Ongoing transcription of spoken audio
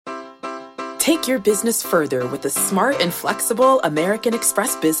Take your business further with the smart and flexible American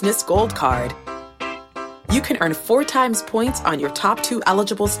Express Business Gold Card. You can earn 4 times points on your top 2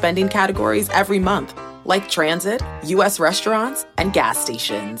 eligible spending categories every month, like transit, U.S. restaurants, and gas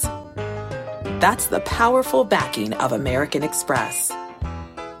stations. That's the powerful backing of American Express.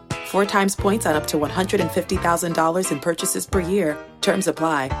 4 times points on up to $150,000 in purchases per year. Terms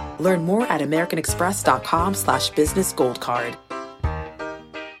apply. Learn more at americanexpress.com/businessgoldcard.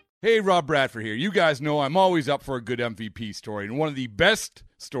 Hey, Rob Bradford here. You guys know I'm always up for a good MVP story, and one of the best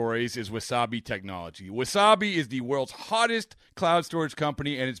stories is Wasabi Technology. Wasabi is the world's hottest cloud storage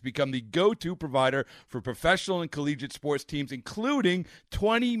company, and it's become the go-to provider for professional and collegiate sports teams, including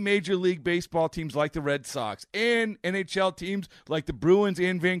 20 Major League Baseball teams like the Red Sox and NHL teams like the Bruins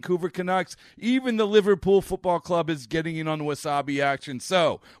and Vancouver Canucks. Even the Liverpool Football Club is getting in on the Wasabi action.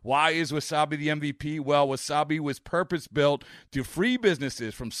 So, why is Wasabi the MVP? Well, Wasabi was purpose-built to free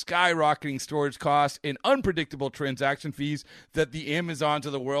businesses from skyrocketing storage costs and unpredictable transaction fees that the Amazons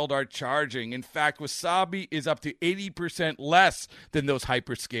of the world are charging. In fact, Wasabi is up to 80% less than those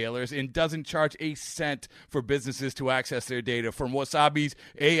hyperscalers and doesn't charge a cent for businesses to access their data. From Wasabi's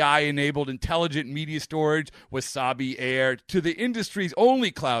AI-enabled intelligent media storage, Wasabi Air, to the industry's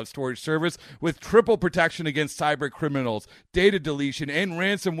only cloud storage service with triple protection against cyber criminals, data deletion, and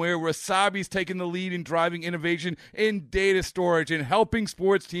ransomware, Wasabi's taken the lead in driving innovation in data storage and helping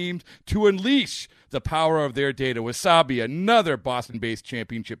sports teams to unleash the power of their data. Wasabi, another Boston-based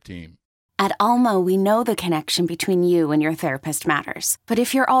championship team. At Alma, we know the connection between you and your therapist matters. But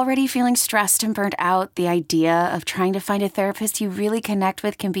if you're already feeling stressed and burnt out, the idea of trying to find a therapist you really connect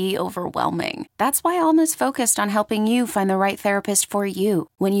with can be overwhelming. That's why Alma's focused on helping you find the right therapist for you.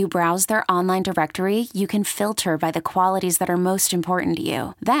 When you browse their online directory, you can filter by the qualities that are most important to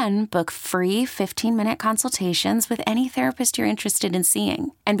you. Then book free 15-minute consultations with any therapist you're interested in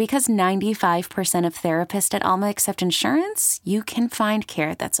seeing. And because 95% of therapists at Alma accept insurance, you can find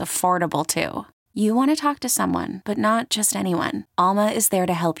care that's affordable too. You want to talk to someone, but not just anyone. Alma is there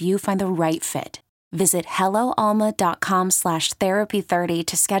to help you find the right fit. Visit helloalma.com/therapy30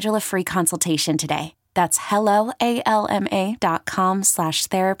 to schedule a free consultation today. That's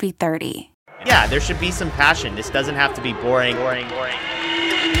helloalma.com/therapy30. Yeah, there should be some passion. This doesn't have to be boring. Hey,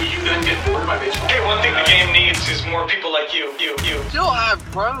 one thing the game needs is more people like you. Still have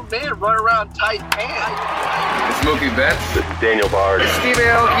grown men run around tight pants. It's Mookie Betts. This is Daniel Bard. It's Steve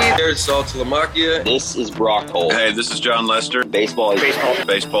Aoki. There's Sal Talamacchia. This is Brock Holt. Hey, this is John Lester. Baseball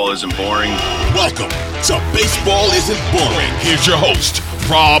isn't boring. Welcome to Baseball Isn't Boring. Here's your host,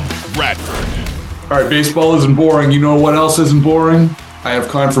 Rob Bradford. All right, baseball isn't boring. You know what else isn't boring? I have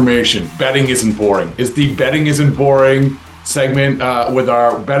confirmation. Betting isn't boring. It's the Betting Isn't Boring segment with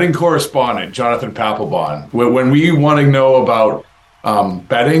our betting correspondent, Jonathan Papelbon. When we want to know about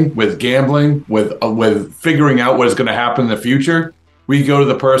betting, with gambling, with figuring out what is going to happen in the future, we go to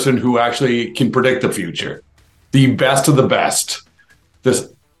the person who actually can predict the future. The best of the best. I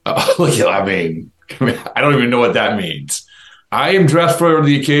mean, I don't even know what that means. I am dressed for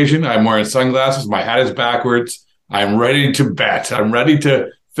the occasion. I'm wearing sunglasses. My hat is backwards. I'm ready to bet. I'm ready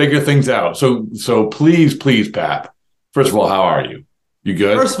to figure things out. So please, Pap. First of all, how are you? You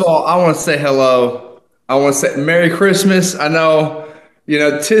good? First of all, I want to say hello. I want to say Merry Christmas. I know,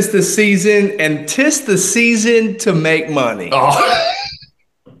 'tis the season, and 'tis the season to make money. Oh.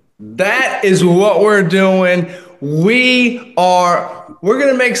 That is what we're doing. We're going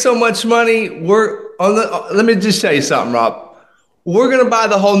to make so much money. Let me just tell you something, Rob. We're going to buy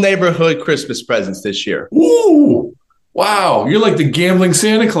the whole neighborhood Christmas presents this year. Ooh, wow. You're like the gambling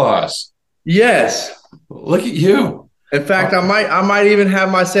Santa Claus. Yes. Look at you. In fact, I might even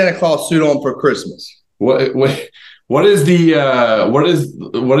have my Santa Claus suit on for Christmas. What is the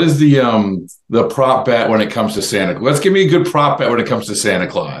prop bet when it comes to Santa Claus? Let's give me a good prop bet when it comes to Santa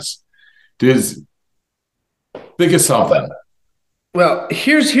Claus. Think of something. Well,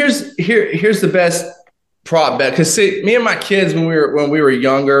 here's the best prop bet, because me and my kids when we were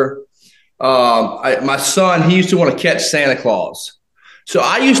younger, my son, he used to want to catch Santa Claus. So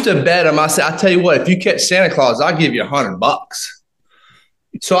I used to bet him. I said, "I'll tell you what, if you catch Santa Claus, I'll give you $100."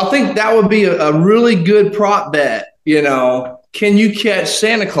 So I think that would be a really good prop bet. Can you catch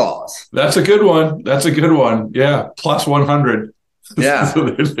Santa Claus? That's a good one. Yeah, plus 100. Yeah. So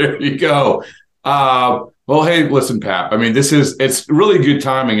there you go. Well, hey, listen, Pap. I mean, it's really good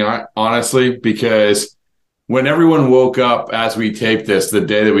timing, honestly, because when everyone woke up as we taped this, the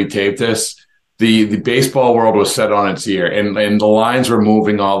day that we taped this, the baseball world was set on its ear, and the lines were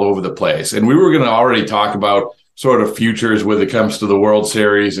moving all over the place. And we were going to already talk about sort of futures when it comes to the World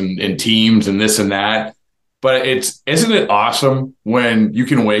Series and teams and this and that. But isn't it awesome when you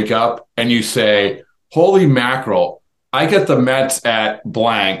can wake up and you say, holy mackerel, I get the Mets at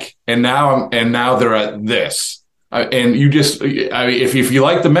blank, and now they're at this. And you just, if you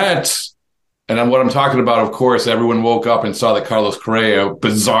like the Mets, and what I'm talking about, of course, everyone woke up and saw that Carlos Correa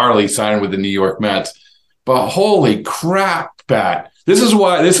bizarrely signed with the New York Mets. But holy crap, Pat! This is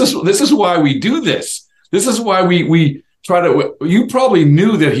why we do this. This is why we try to. You probably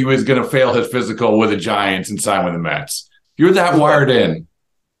knew that he was going to fail his physical with the Giants and sign with the Mets. You're that wired in.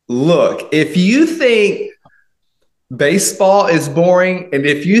 Look, if you think baseball is boring, and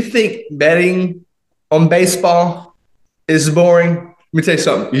if you think betting on baseball is boring, let me tell you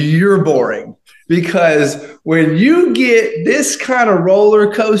something. You're boring, because when you get this kind of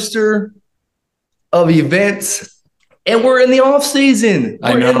roller coaster of events, and we're in the off season.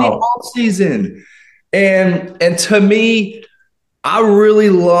 I know. In the off season. And to me, I really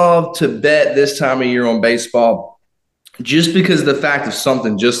love to bet this time of year on baseball, just because of the fact of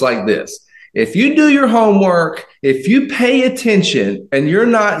something just like this. If you do your homework, if you pay attention, and you're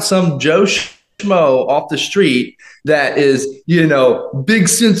not some Joe Schmo off the street that is, big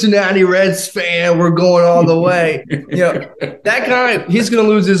Cincinnati Reds fan, we're going all the way. That guy, he's going to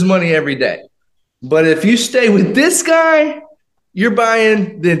lose his money every day. But if you stay with this guy, you're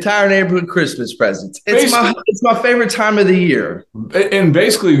buying the entire neighborhood Christmas presents. It's my favorite time of the year. And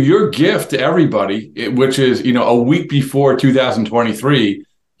basically, your gift to everybody, which is, a week before 2023,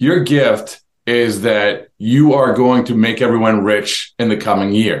 your gift is that you are going to make everyone rich in the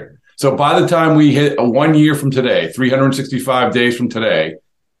coming year. So by the time we hit 1 year from today, 365 days from today,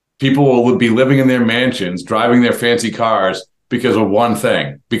 people will be living in their mansions, driving their fancy cars because of one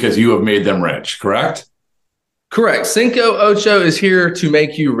thing, because you have made them rich, correct? Correct. Cinco Ocho is here to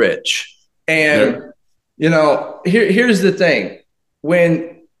make you rich. And, here's the thing.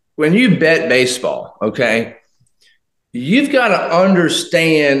 When you bet baseball, okay, you've got to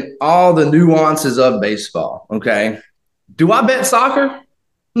understand all the nuances of baseball, okay? Do I bet soccer?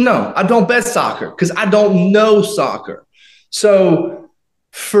 No, I don't bet soccer because I don't know soccer. So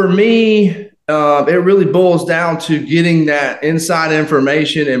for me, it really boils down to getting that inside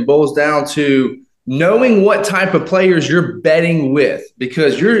information, and boils down to knowing what type of players you're betting with,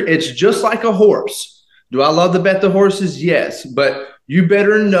 because it's just like a horse. Do I love to bet the horses? Yes, but you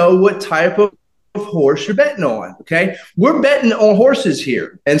better know what type of horse you're betting on, okay? We're betting on horses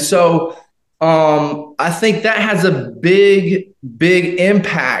here. And so I think that has a big, big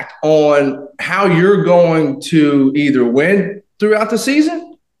impact on how you're going to either win throughout the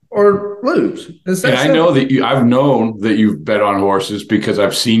season or lose. And I know that I've known that you've bet on horses because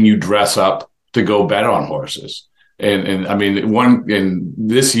I've seen you dress up to go bet on horses. And I mean,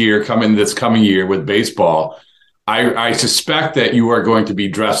 this coming year with baseball, I suspect that you are going to be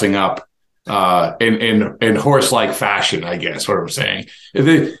dressing up in horse-like fashion, I guess what I'm saying.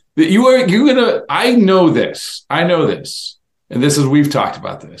 I know this, and this is, we've talked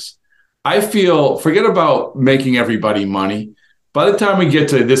about this. I feel, forget about making everybody money. By the time we get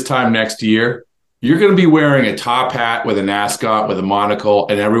to this time next year, you're going to be wearing a top hat with an ascot, with a monocle,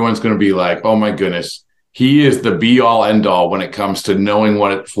 and everyone's going to be like, oh my goodness, he is the be-all, end-all when it comes to knowing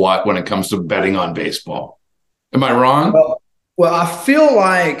what when it comes to betting on baseball. Am I wrong? Well, I feel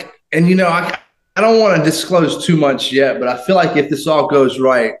like, and I don't want to disclose too much yet, but I feel like if this all goes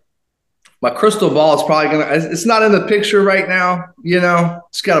right, my crystal ball is probably going to – it's not in the picture right now,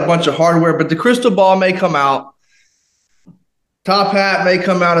 It's got a bunch of hardware, but the crystal ball may come out. Top hat may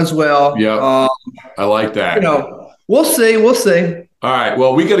come out as well. Yeah, I like that. We'll see. All right.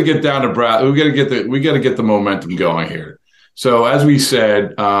 Well, we got to get down to Brad. We got to get the momentum going here. So as we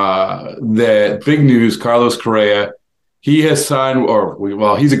said, the big news: Carlos Correa, he has signed,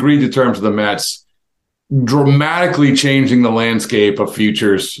 he's agreed to terms with the Mets, dramatically changing the landscape of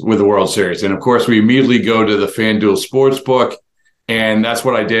futures with the World Series. And of course, we immediately go to the FanDuel Sportsbook. And that's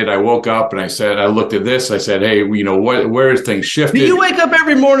what I did. I woke up and I looked at this. I said, hey, where is things shifted? Do you wake up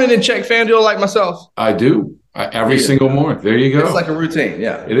every morning and check FanDuel like myself? I do. Every single morning. There you go. It's like a routine.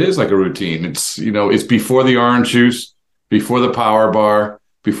 Yeah. It is like a routine. It's, it's before the orange juice, before the power bar,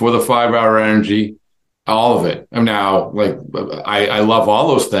 before the 5-hour energy, all of it. And now, I love all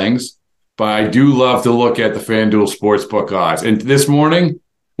those things, but I do love to look at the FanDuel Sportsbook odds. And this morning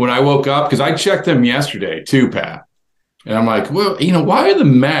when I woke up, because I checked them yesterday too, Pat. And I'm like, well, why are the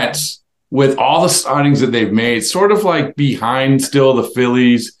Mets, with all the signings that they've made, sort of like behind still the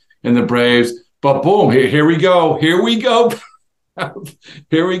Phillies and the Braves? But boom, here we go. Here we go.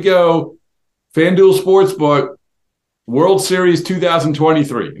 FanDuel Sportsbook, World Series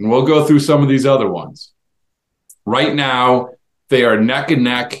 2023. And we'll go through some of these other ones. Right now, they are neck and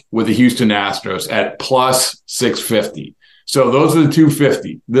neck with the Houston Astros at plus 650. So those are the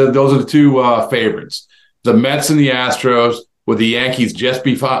 250. Those are the two favorites. The Mets and the Astros, with the Yankees just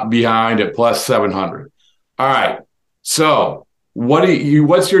behind at plus 700. All right. So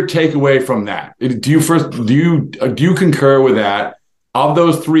what's your takeaway from that? Do you concur with that? Of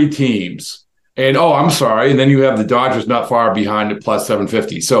those three teams, and and then you have the Dodgers not far behind at plus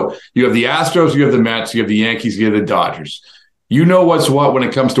 750. So you have the Astros, you have the Mets, you have the Yankees, you have the Dodgers. You know what's what when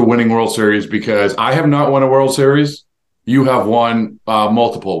it comes to winning World Series, because I have not won a World Series. You have won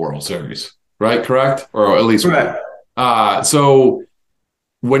multiple World Series, right? Correct? Or at least correct. So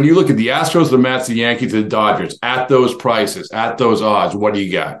when you look at the Astros, the Mets, the Yankees, the Dodgers, at those prices, at those odds, what do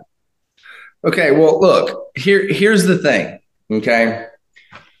you got? Okay, well, look, here's the thing, okay?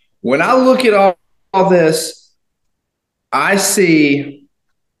 When I look at all this, I see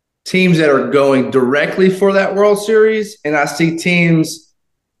teams that are going directly for that World Series, and I see teams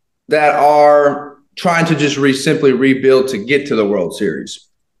that are trying to just simply rebuild to get to the World Series.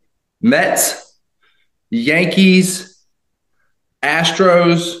 Mets, Yankees,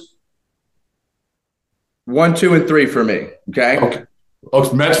 Astros, 1, 2, and 3 for me. Okay. Oh,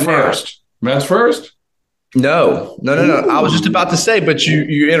 it's Mets first. Mets first? No. I was just about to say, but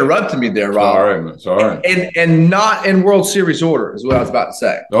you interrupted me there, Rob. Sorry. And not in World Series order is what I was about to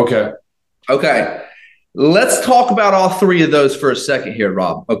say. Okay. Let's talk about all three of those for a second here,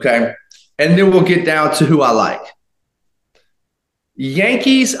 Rob. Okay. And then we'll get down to who I like.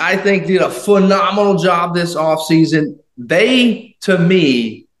 Yankees, I think, did a phenomenal job this offseason. They, to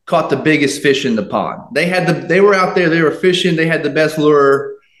me, caught the biggest fish in the pond. They were out there, they were fishing, they had the best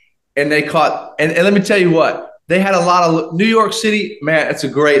lure, and they caught. And let me tell you what, they had a lot of New York City. Man, it's a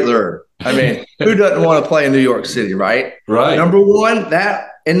great lure. I mean, who doesn't want to play in New York City, right? Right. Number one,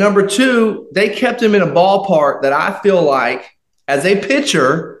 that, and number two, they kept him in a ballpark that I feel like, as a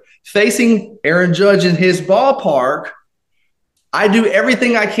pitcher facing Aaron Judge in his ballpark, I do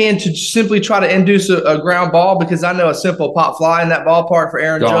everything I can to simply try to induce a ground ball, because I know a simple pop fly in that ballpark for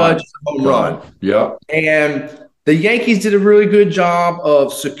Aaron Judge is a home run. Yeah. And the Yankees did a really good job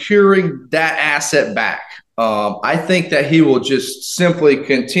of securing that asset back. I think that he will just simply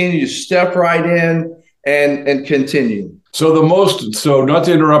continue to step right in and continue. So not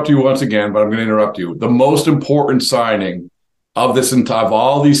to interrupt you once again, but I'm going to interrupt you. The most important signing of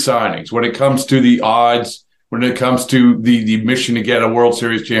all these signings, when it comes to the odds, when it comes to the mission to get a World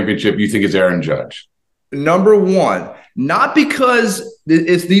Series championship, you think is Aaron Judge? Number one, not because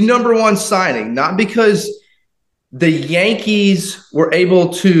it's the number one signing, not because the Yankees were able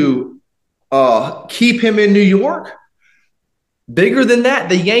to keep him in New York. Bigger than that,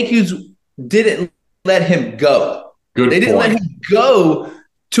 the Yankees didn't let him go. They didn't let him go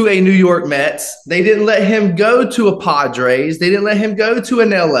to a New York Mets. They didn't let him go to a Padres. They didn't let him go to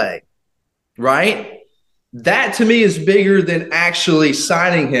an LA, right? That, to me, is bigger than actually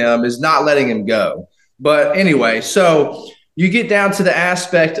signing him, is not letting him go. But anyway, so you get down to the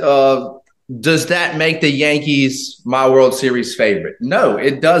aspect of, does that make the Yankees my World Series favorite? No,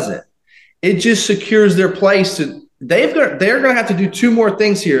 it doesn't. It just secures their place. They're going to have to do two more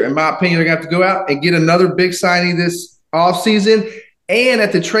things here, in my opinion. They're going to have to go out and get another big signing this offseason, and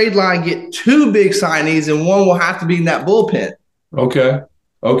at the trade line get two big signees, and one will have to be in that bullpen. Okay.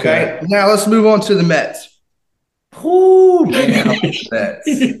 Now let's move on to the Mets. Ooh, man,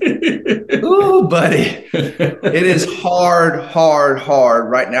 ooh, buddy. It is hard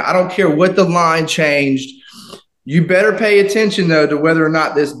right now. I don't care what the line changed. You better pay attention, though, to whether or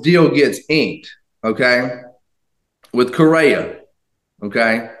not this deal gets inked, okay, with Correa,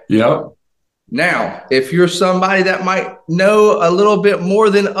 okay? Yep. Now, if you're somebody that might know a little bit more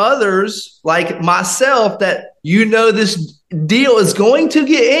than others, like myself, that you know this deal is going to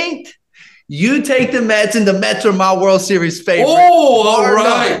get inked, you take the Mets, and the Mets are my World Series favorite. Oh, all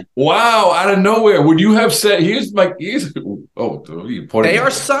right. Wow, out of nowhere. Would you have said they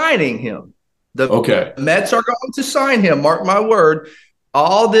are signing him. The Mets are going to sign him, mark my word.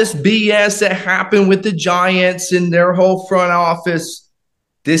 All this BS that happened with the Giants and their whole front office,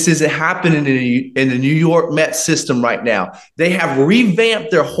 this isn't happening in the New York Mets system right now. They have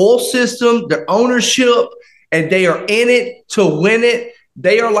revamped their whole system, their ownership, and they are in it to win it.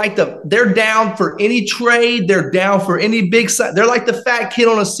 They are they're down for any trade. They're down for any big side. They're like the fat kid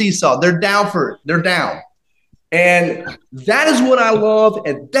on a seesaw. They're down for it. They're down. And that is what I love.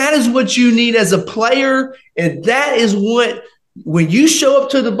 And that is what you need as a player. And that is what, when you show up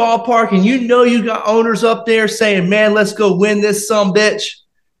to the ballpark and you know you got owners up there saying, man, let's go win this sumbitch,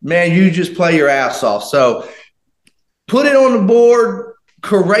 man, you just play your ass off. So put it on the board.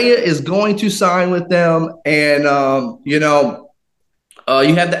 Correa is going to sign with them. And,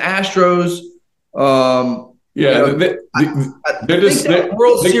 You have the Astros. I think that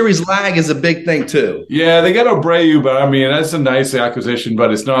World Series lag is a big thing too. Yeah, they got Abreu, but I mean that's a nice acquisition,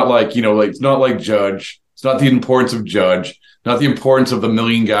 but it's not like it's not like Judge. It's not the importance of Judge, not the importance of the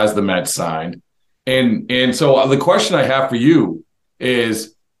million guys the Mets signed. And so the question I have for you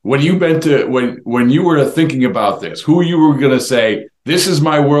is when you were thinking about this, who you were going to say this is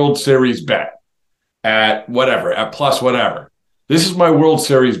my World Series bet at whatever, at plus whatever. This is my World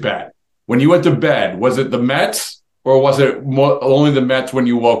Series bet. When you went to bed, was it the Mets or was it only the Mets when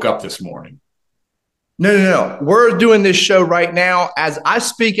you woke up this morning? No. We're doing this show right now. As I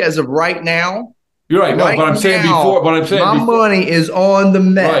speak as of right now. You're right. No, but I'm saying before. But I'm saying my money is on the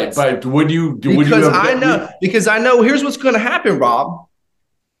Mets. Right, but because I know here's what's going to happen, Rob.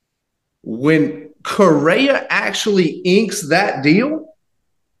 When Correa actually inks that deal,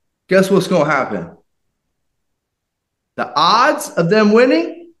 guess what's going to happen? The odds of them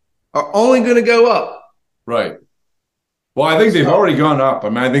winning are only going to go up. Right. Well, I think they've already gone up. I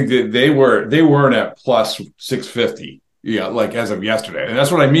mean, I think that they weren't at plus 650. Yeah, like as of yesterday, and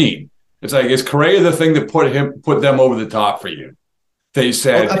that's what I mean. It's like, is Correa the thing that put them over the top for you? They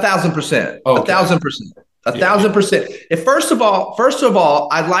said 1,000%. 1,000%. 1,000%. If first of all,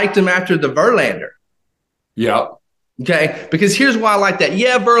 I liked him after the Verlander. Yep. Okay, because here's why I like that.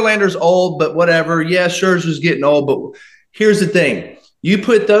 Yeah, Verlander's old, but whatever. Yeah, Scherzer's getting old, but here's the thing: you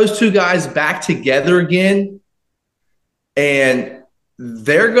put those two guys back together again, and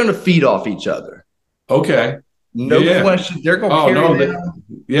they're going to feed off each other. Okay. No question. They're going to carry them.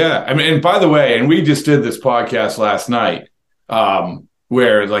 Yeah. I mean, and by the way, and we just did this podcast last night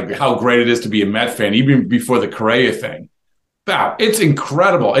where like how great it is to be a Met fan, even before the Correa thing. Wow, it's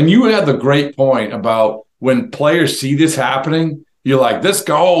incredible. And you had the great point about when players see this happening, you're like, let's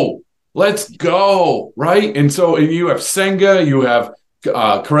go, right? And so you have Senga, you have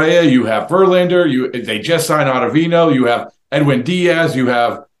Correa, you have Verlander, they just signed Ottavino, you have Edwin Diaz, you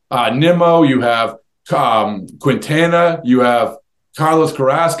have Nimmo, you have Quintana, you have Carlos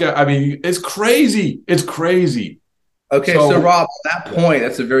Carrasco. I mean, it's crazy. It's crazy. Okay, so Rob, on that point,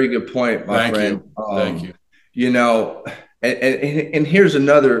 that's a very good point, my friend. Thank you. You know, and here's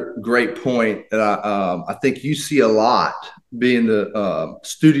another great point that I think you see a lot, being the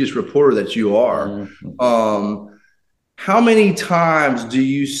studious reporter that you are. Mm-hmm. How many times do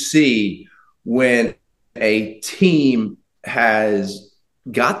you see when a team has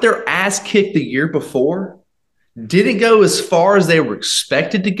got their ass kicked the year before, didn't go as far as they were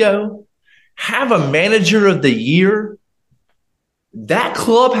expected to go, have a manager of the year? That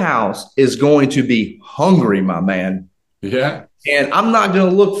clubhouse is going to be hungry, my man. Yeah. And I'm not going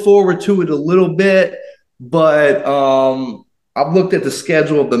to look forward to it a little bit, but I've looked at the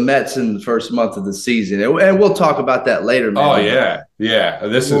schedule of the Mets in the first month of the season, and we'll talk about that later, man. Oh, yeah. Yeah.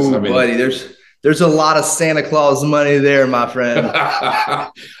 Buddy, there's a lot of Santa Claus money there, my friend.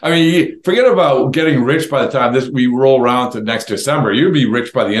 I mean, forget about getting rich by the time we roll around to next December. You'll be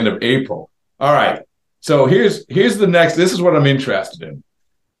rich by the end of April. All right. So here's the next. This is what I'm interested in.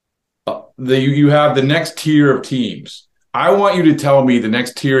 You have the next tier of teams. I want you to tell me the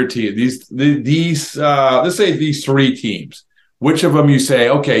next tier of teams. These let's say these three teams. Which of them you say,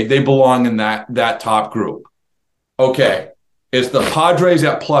 okay, they belong in that top group? Okay, it's the Padres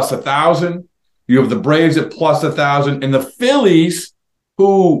at plus 1,000. You have the Braves at plus 1,000, and the Phillies,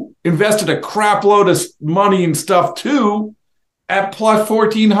 who invested a crap load of money and stuff too, at plus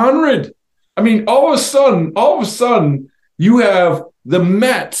 1,400. I mean, all of a sudden, you have the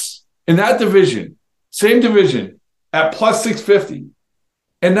Mets in that division, same division, at plus 650.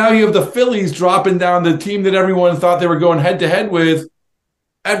 And now you have the Phillies dropping down the team that everyone thought they were going head-to-head with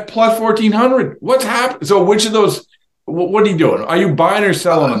at plus 1,400. What's happening? So which of those – what are you doing? Are you buying or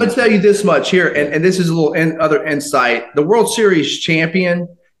selling? I'm going to tell you this much here, and this is a little other insight. The World Series champion,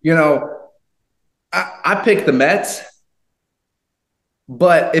 I picked the Mets.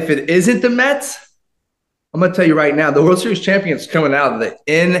 But if it isn't the Mets, I'm going to tell you right now, the World Series champion is coming out of the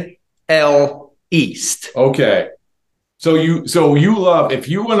NL East. Okay. So you love, if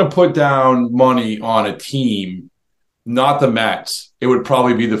you want to put down money on a team, not the Mets, it would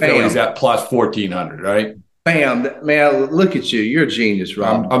probably be the Phillies at plus 1,400, right? Bam, man! Look at you. You're a genius,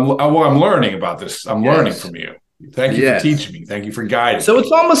 Rob. I'm learning about this. I'm learning from you. Thank you for teaching me. Thank you for guiding. So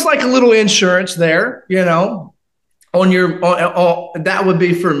it's almost like a little insurance there, on your that would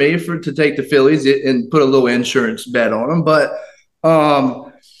be for me to take the Phillies and put a little insurance bet on them. But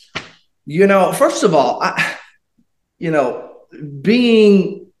first of all,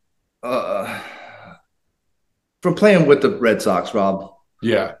 being from playing with the Red Sox, Rob.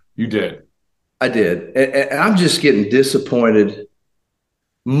 Yeah, you did. I did. And I'm just getting disappointed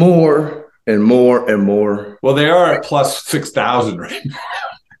more and more and more. Well, they are at plus 6,000 right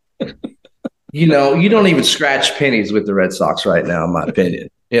now. You don't even scratch pennies with the Red Sox right now, in my opinion.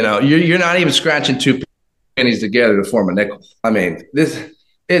 You're not even scratching two pennies together to form a nickel. I mean,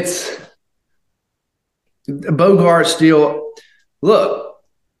 it's Bogart Steele. Look,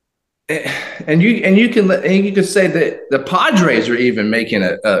 and you can say that the Padres are even making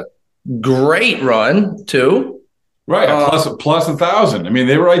a great run too. Right, plus 1,000. I mean,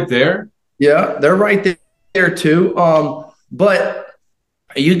 they're right there. Yeah, they're right there too. But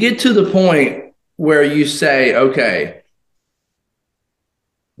you get to the point where you say, okay,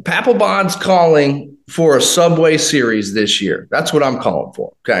 Papelbon's calling for a Subway Series this year. That's what I'm calling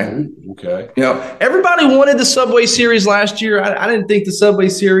for. Okay. Okay. Everybody wanted the Subway Series last year. I didn't think the Subway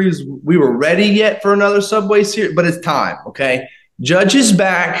Series, we were ready yet for another Subway Series, but it's time. Okay. Judge is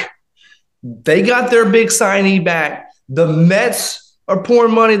back. They got their big signee back. The Mets are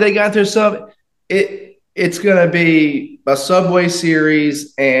pouring money. They got their sub. It's going to be a Subway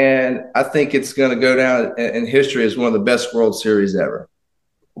Series, and I think it's going to go down in history as one of the best World Series ever.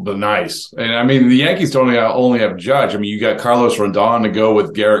 But nice. And I mean, the Yankees don't only have Judge. I mean, you got Carlos Rodon to go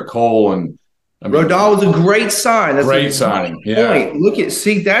with Garrett Cole, and Rodon was a great sign. That's great signing. Yeah. Look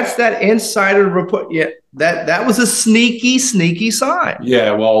that's that insider report. Yeah, that was a sneaky sign.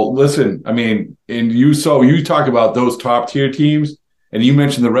 Yeah. Well, listen. I mean, you talk about those top tier teams, and you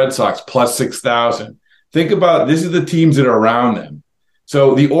mentioned the Red Sox plus 6,000. Think about this is the teams that are around them.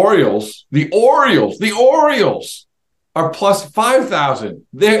 So the Orioles are plus 5,000.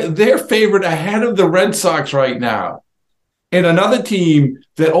 They're favored ahead of the Red Sox right now. And another team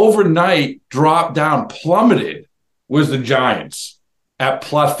that overnight dropped down, plummeted, was the Giants at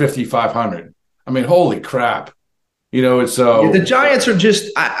plus 5,500. I mean, holy crap. It's so. The Giants are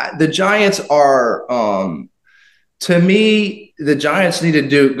just the Giants are to me, the Giants need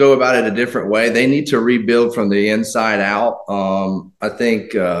to go about it a different way. They need to rebuild from the inside out. I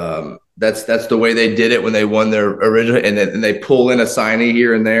think that's the way they did it when they won their original, and they pull in a signee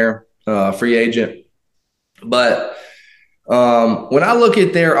here and there, free agent. But when I look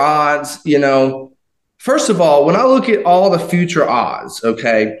at their odds, first of all, when I look at all the future odds,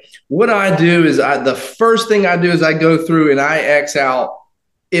 okay, what I do is the first thing I do is I go through and I X out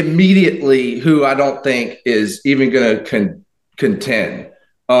immediately who I don't think is even going to contend.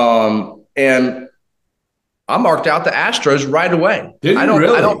 And I marked out the Astros right away. I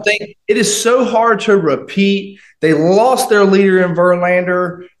don't think it is so hard to repeat. They lost their leader in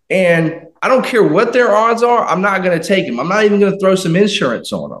Verlander, and I don't care what their odds are. I'm not going to take them. I'm not even going to throw some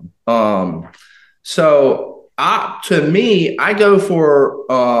insurance on them. So to me, I go for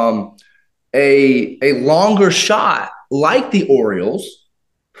a longer shot like the Orioles,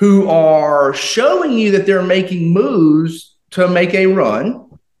 who are showing you that they're making moves to make a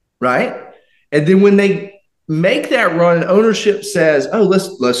run, right? And then when they make that run and ownership says, oh,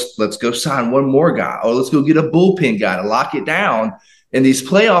 let's go sign one more guy, or let's go get a bullpen guy to lock it down in these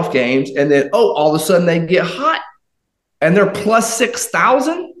playoff games, and then all of a sudden they get hot and they're plus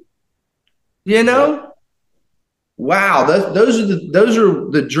 6,000, Wow, those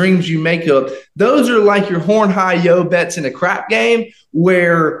are the dreams you make up. Those are like your horn high yo bets in a crap game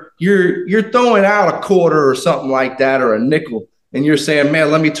where you're throwing out a quarter or something like that, or a nickel, and you're saying,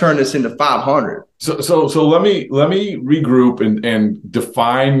 man, let me turn this into 500. So let me regroup and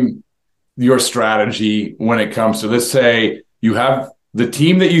define your strategy when it comes to, let's say you have the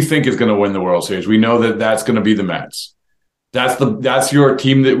team that you think is going to win the World Series. We know that's going to be the Mets. That's your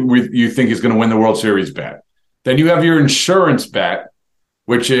team that you think is going to win the World Series bet. Then you have your insurance bet,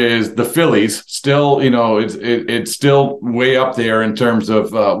 which is the Phillies. Still, it's still way up there in terms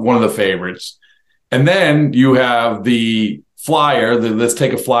of one of the favorites. And then you have the flyer. Let's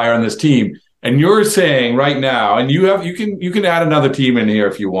take a flyer on this team. And you're saying right now, and you can add another team in here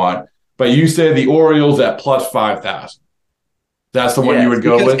if you want, but you said the Orioles at plus 5,000. That's the one you would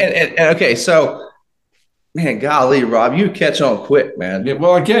go with. And okay, so. Man, golly, Rob, you catch on quick, man. Yeah,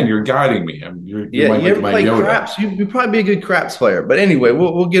 well, again, you're guiding me. You ever play craps? You'd probably be a good craps player. But anyway,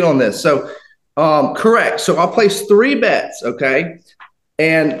 we'll get on this. So, correct. So I'll place 3 bets, okay?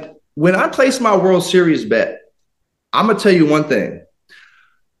 And when I place my World Series bet, I'm going to tell you one thing.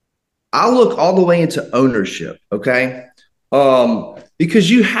 I look all the way into ownership, okay? Because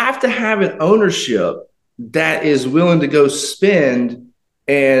you have to have an ownership that is willing to go spend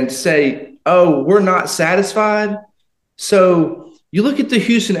and say, oh, we're not satisfied. So you look at the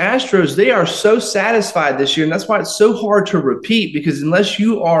Houston Astros, they are so satisfied this year. And that's why it's so hard to repeat, because unless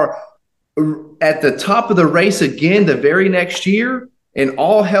you are at the top of the race again the very next year and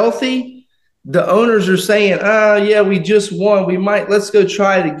all healthy, the owners are saying, yeah, we just won. Let's go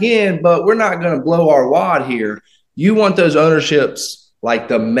try it again, but we're not going to blow our wad here. You want those ownerships like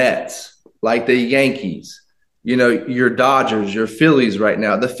the Mets, like the Yankees, your Dodgers, your Phillies right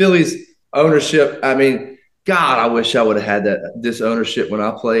now. The Phillies ownership, I mean, God, I wish I would have had this ownership when I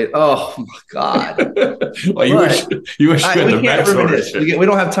played. Oh, my God. Well, you wish you had the Mets ownership. We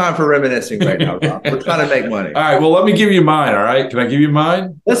don't have time for reminiscing right now, Rob. We're trying to make money. All right, well, let me give you mine, all right? Can I give you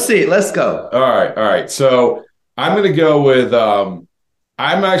mine? Let's see it. Let's go. All right. So I'm going to go with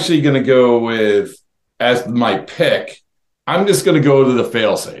as my pick, I'm just going to go to the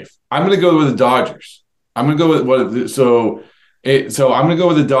fail-safe. I'm going to go with the Dodgers. I'm going to go with so I'm going to go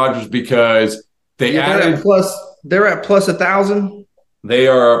with the Dodgers because they're at plus 1,000. They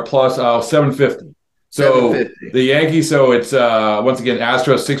are plus 750. So 750. The Yankees. So it's once again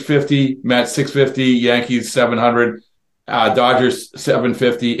Astros 650, Mets 650, Yankees 700, Dodgers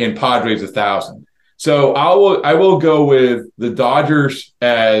 750, and Padres 1,000. So I will go with the Dodgers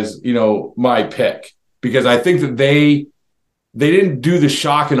as my pick because I think that they didn't do the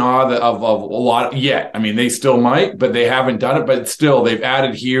shock and awe of a lot yet. I mean, they still might, but they haven't done it. But still, they've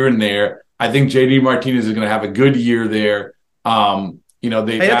added here and there. I think JD Martinez is going to have a good year there.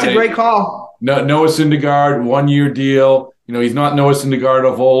 That's a great call. Noah Syndergaard, 1-year deal. He's not Noah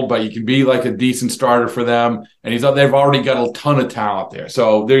Syndergaard of old, but he can be like a decent starter for them. And they've already got a ton of talent there.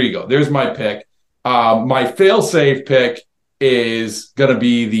 So there you go. There's my pick. My fail-safe pick is going to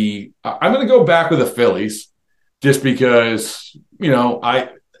be I'm going to go back with the Phillies just because, to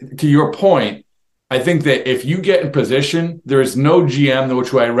your point, I think that if you get in position, there is no GM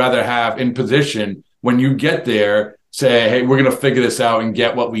which I'd rather have in position when you get there, say, hey, we're going to figure this out and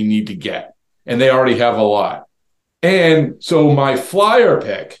get what we need to get. And they already have a lot. And so my flyer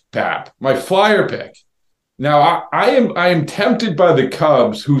pick, now I am tempted by the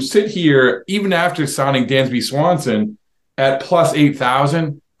Cubs who sit here even after signing Dansby Swanson at plus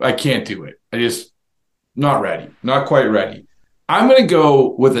 8,000. I can't do it. I just not ready, not quite ready. I'm going to go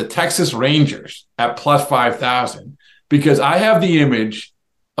with the Texas Rangers at plus 5,000 because I have the image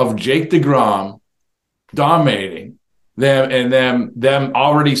of Jake DeGrom dominating them and them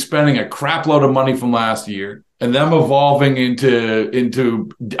already spending a crap load of money from last year and them evolving into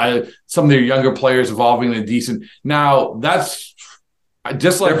some of their younger players evolving into decent. Now that's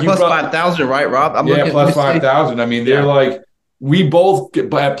just like they're plus 5,000, right, Rob? Plus 5,000. I mean, they're like. We both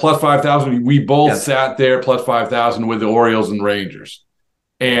at plus 5,000. We both sat there plus 5,000 with the Orioles and Rangers,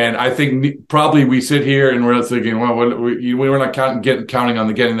 and I think probably we sit here and we're thinking, well, we're not counting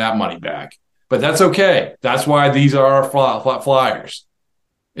on getting that money back, but that's okay. That's why these are our flyers,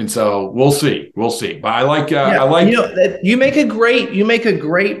 and so we'll see. But I like. You make a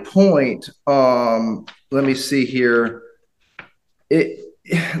great point. Let me see here.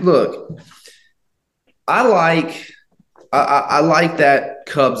 Look, I like that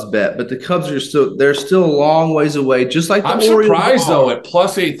Cubs bet, but the Cubs they're still a long ways away. Just like I'm surprised though at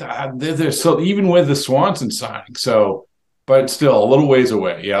plus 8. They're so even with the Swanson signing. So, but still a little ways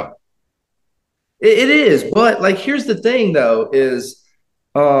away. Yep, it is. But here's the thing though: is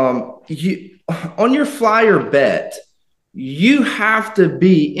you on your flyer bet, you have to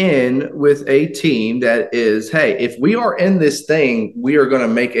be in with a team that is, hey, if we are in this thing, we are going to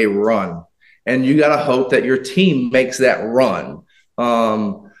make a run. And you got to hope that your team makes that run.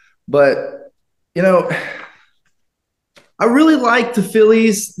 But, I really like the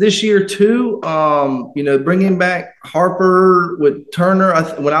Phillies this year too. Bringing back Harper with Turner.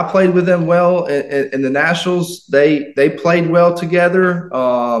 When I played with them well in the Nationals, they played well together.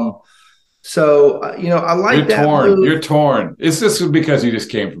 So, I like that. You're torn. It's just because you just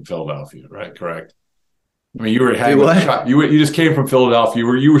came from Philadelphia, right? Correct. I mean, you were you just came from Philadelphia.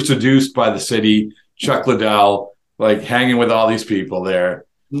 You were seduced by the city, Chuck Liddell, hanging with all these people there.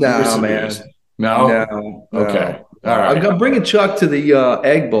 No, man. No. Okay. All right. I'm bringing Chuck to the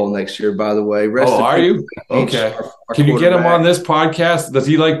Egg Bowl next year. By the way. Are you? Okay. Can you get him on this podcast? Does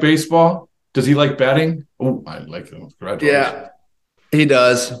he like baseball? Does he like betting? Oh, I like him. Congratulations. Yeah, he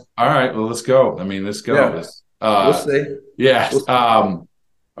does. All right. Well, let's go. Let's go. Yeah. We'll see. Yeah. All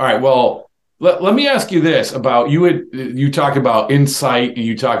right. Well. Let me ask you this about you talk about insight and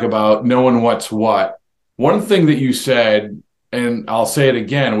you talk about knowing what's what. One thing that you said, and I'll say it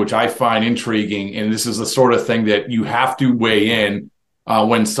again, which I find intriguing, and this is the sort of thing that you have to weigh in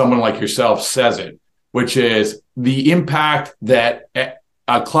when someone like yourself says it, which is the impact that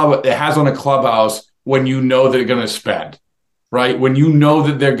a club it has on a clubhouse when you know they're going to spend, right? When you know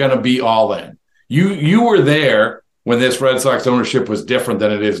that they're going to be all in. You were there when this Red Sox ownership was different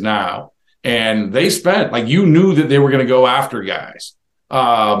than it is now. And they spent, you knew that they were going to go after guys.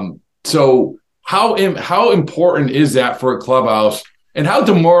 So how important is that for a clubhouse, and how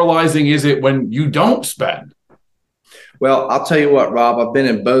demoralizing is it when you don't spend? Well, I'll tell you what, Rob, I've been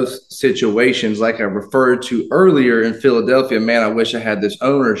in both situations. Like I referred to earlier in Philadelphia, man, I wish I had this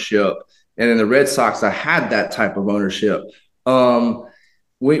ownership. And in the Red Sox, I had that type of ownership.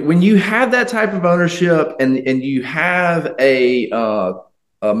 When you have that type of ownership and you have a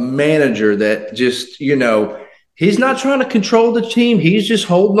manager that just, he's not trying to control the team. He's just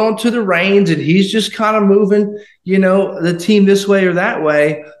holding on to the reins, and he's just kind of moving, the team this way or that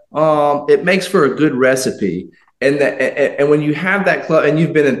way. It makes for a good recipe. And when you have that club, and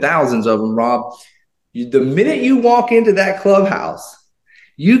you've been in thousands of them, Rob, the minute you walk into that clubhouse,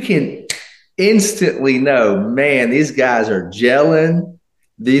 you can instantly know, man, these guys are gelling.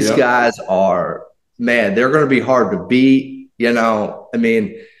 These guys are, man, they're going to be hard to beat. When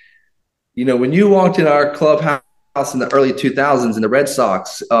you walked in our clubhouse in the early 2000s in the Red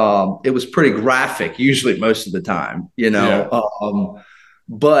Sox, it was pretty graphic, usually most of the time,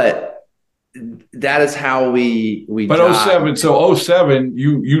 but that is how we But jive. 07, so 07,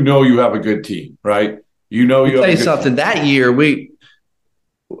 you have a good team, right? You have tell you something. That year,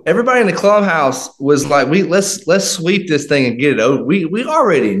 everybody in the clubhouse was like, let's sweep this thing and get it over. We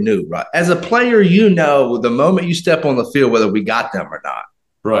already knew, right? As a player, the moment you step on the field whether we got them or not.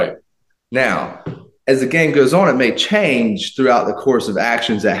 Right. Now, as the game goes on, it may change throughout the course of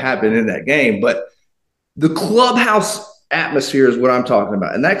actions that happen in that game, but the clubhouse atmosphere is what I'm talking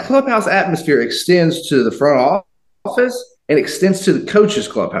about. And that clubhouse atmosphere extends to the front office and extends to the coach's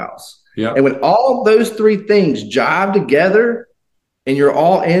clubhouse. Yeah. And when all those three things jive together and you're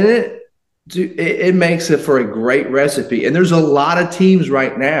all in it, it makes it for a great recipe. And there's a lot of teams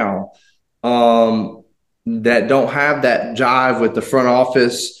right now that don't have that jive with the front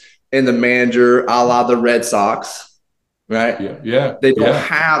office and the manager, a la the Red Sox, right? Yeah. They don't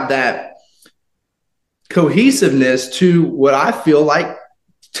have that cohesiveness to what I feel like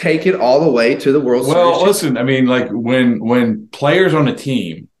take it all the way to the World Series. Well, listen, I mean, like when players on a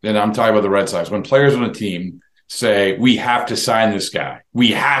team, and I'm talking about the Red Sox, when players on a team say, we have to sign this guy,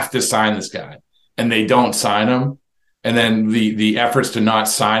 and they don't sign him, and then the efforts to not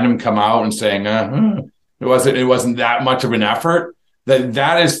sign him come out and saying, it wasn't that much of an effort,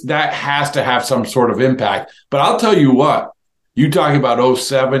 that has to have some sort of impact. But I'll tell you what, you talk about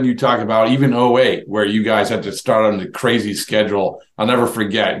 07, you talk about even 08, where you guys had to start on the crazy schedule. I'll never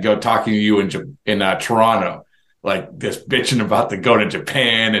forget talking to you in Toronto, like this bitching about the go to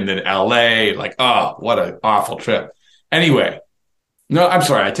Japan and then LA, like, oh, what an awful trip. Anyway, no, I'm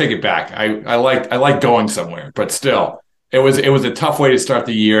sorry, I take it back. I like going somewhere, but still, it was a tough way to start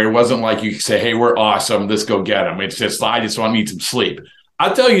the year. It wasn't like you say, hey, we're awesome, let's go get them. It's just, I just want to need some sleep.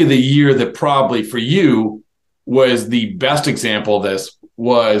 I'll tell you the year that probably for you was the best example of this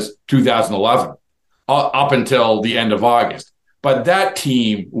was 2011, up until the end of August. But that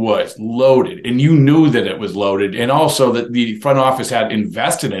team was loaded, and you knew that it was loaded, and also that the front office had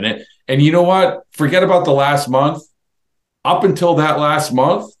invested in it. And you know what? Forget about the last month. Up until that last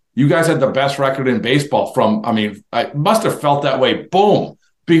month, you guys had the best record in baseball I must have felt that way, boom,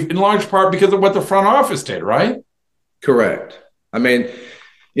 in large part because of what the front office did, right? Correct. I mean,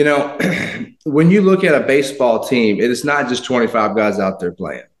 when you look at a baseball team, it is not just 25 guys out there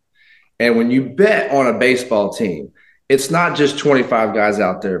playing. And when you bet on a baseball team, it's not just 25 guys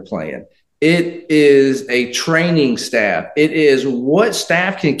out there playing. It is a training staff. It is what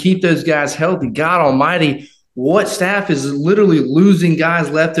staff can keep those guys healthy. God almighty, what staff is literally losing guys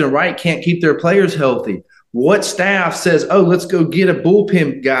left and right, can't keep their players healthy. What staff says, oh, let's go get a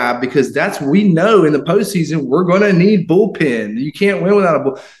bullpen guy, because we know in the postseason we're going to need bullpen. You can't win without a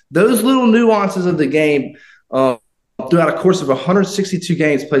bullpen. Those little nuances of the game throughout a course of 162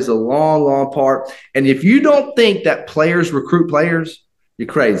 games plays a long, long part. And if you don't think that players recruit players, you're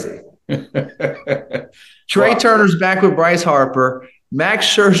crazy. Trey Turner's back with Bryce Harper. Max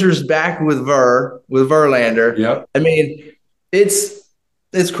Scherzer's back with Verlander. Yep. I mean, it's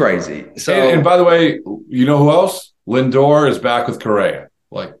crazy. So, and by the way, you know who else? Lindor is back with Correa.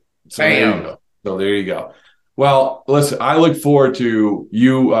 Bam. There you go. Well, listen, I look forward to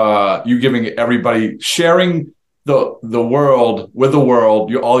you giving everybody, sharing the world with the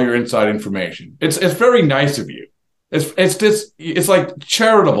world, all your inside information. It's very nice of you. It's like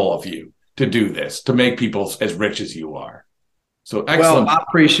charitable of you to do this, to make people as rich as you are. So excellent. Well, I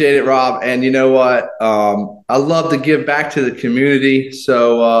appreciate it, Rob. And you know what? I love to give back to the community.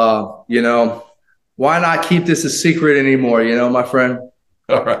 So, why not keep this a secret anymore, my friend?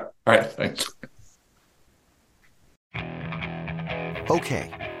 All right. Thanks.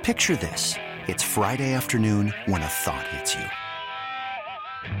 Okay, picture this. It's Friday afternoon when a thought hits you.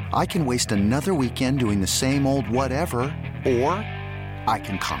 I can waste another weekend doing the same old whatever, or I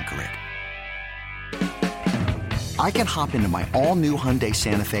can conquer it. I can hop into my all-new Hyundai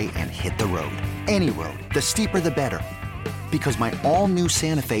Santa Fe and hit the road. Any road. The steeper, the better. Because my all-new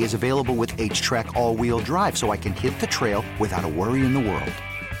Santa Fe is available with H-Track all-wheel drive, so I can hit the trail without a worry in the world.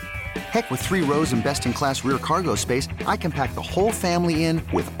 Heck, with 3 rows and best-in-class rear cargo space, I can pack the whole family in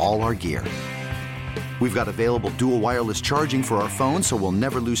with all our gear. We've got available dual wireless charging for our phones, so we'll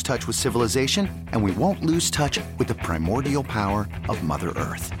never lose touch with civilization, and we won't lose touch with the primordial power of Mother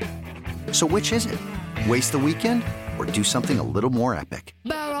Earth. So which is it? Waste the weekend or do something a little more epic?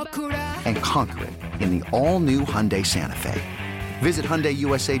 And conquer it in the all-new Hyundai Santa Fe. Visit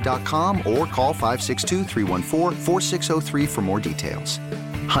HyundaiUSA.com or call 562-314-4603 for more details.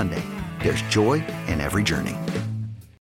 Hyundai, there's joy in every journey.